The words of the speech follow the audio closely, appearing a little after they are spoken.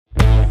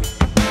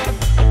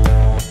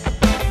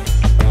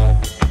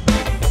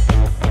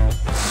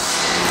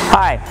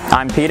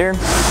I'm Peter,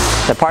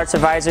 the parts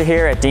advisor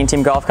here at Dean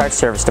Team Golf Cart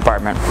Service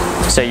Department.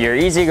 So your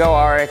E-Z-GO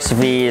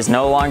RXV is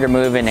no longer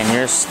moving and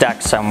you're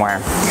stuck somewhere.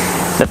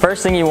 The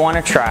first thing you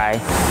want to try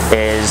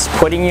is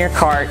putting your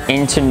cart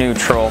into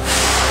neutral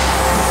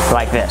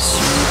like this.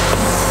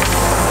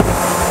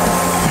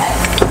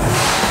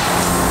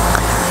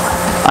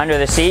 Under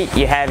the seat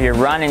you have your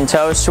run and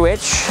tow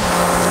switch.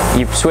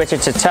 You switch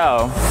it to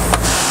tow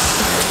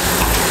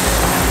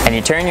and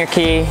you turn your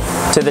key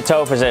to the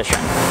tow position.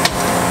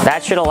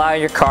 That should allow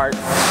your cart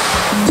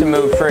to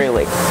move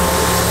freely.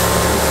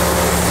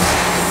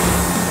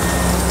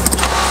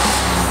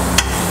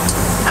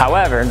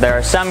 However, there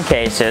are some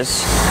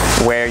cases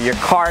where your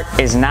cart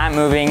is not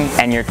moving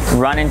and your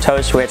run and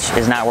tow switch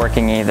is not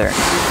working either.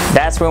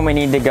 That's when we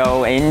need to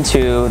go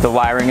into the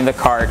wiring of the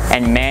cart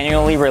and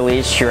manually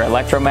release your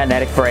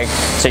electromagnetic brake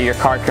so your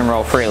cart can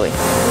roll freely.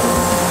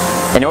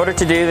 In order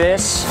to do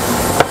this,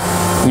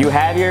 you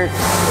have your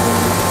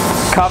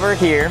cover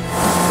here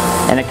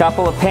and a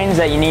couple of pins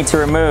that you need to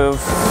remove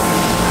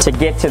to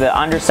get to the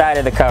underside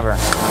of the cover.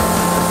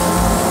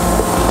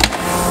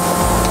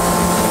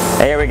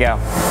 There we go.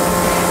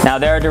 Now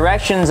there are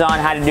directions on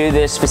how to do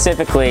this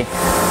specifically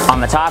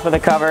on the top of the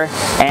cover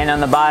and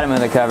on the bottom of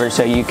the cover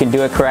so you can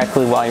do it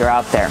correctly while you're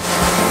out there.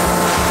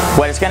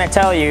 What it's going to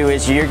tell you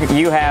is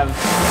you have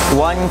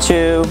 1,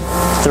 2,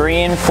 3,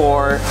 and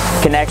 4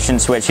 connection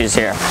switches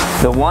here.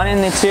 The 1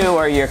 and the 2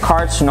 are your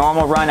cart's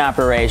normal run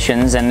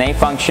operations, and they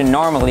function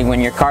normally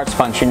when your cart's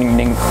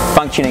functioning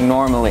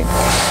normally.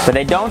 But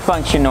they don't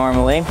function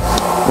normally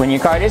when your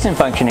cart isn't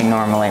functioning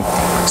normally.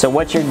 So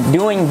what you're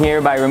doing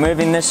here by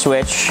removing this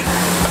switch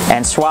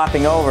and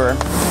swapping over,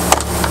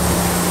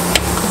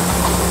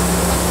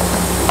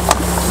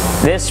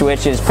 this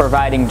switch is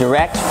providing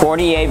direct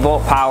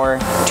 48-volt power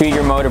to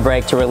your motor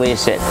brake to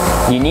release it.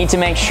 You need to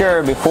make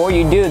sure before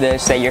you do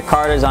this that your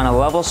cart is on a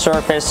level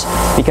surface,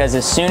 because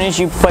as soon as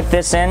you put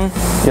this in,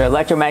 your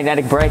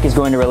electromagnetic brake is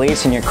going to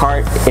release and your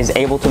cart is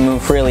able to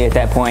move freely at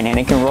that point and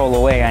it can roll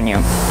away on you.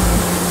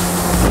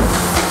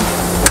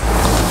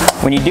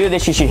 When you do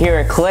this, you should hear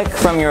a click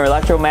from your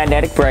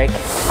electromagnetic brake,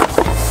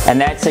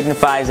 and that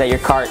signifies that your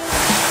cart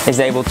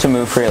is able to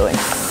move freely.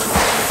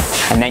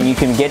 And then you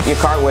can get your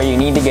cart where you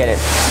need to get it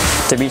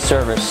to be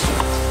serviced.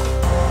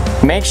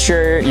 Make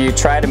sure you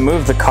try to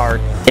move the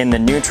cart in the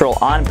neutral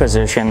on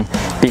position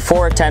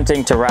before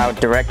attempting to route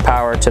direct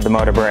power to the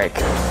motor brake.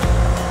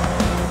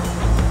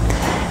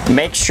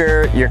 Make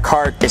sure your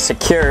cart is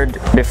secured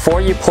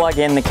before you plug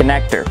in the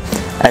connector,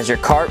 as your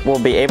cart will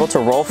be able to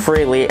roll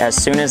freely as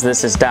soon as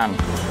this is done.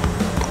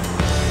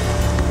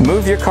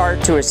 Move your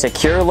cart to a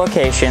secure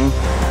location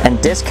and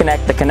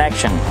disconnect the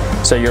connection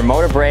so your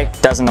motor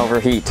brake doesn't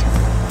overheat.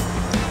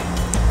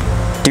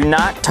 Do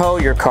not tow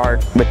your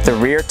cart with the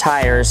rear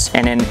tires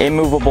in an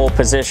immovable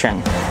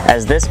position,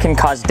 as this can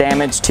cause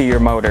damage to your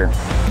motor.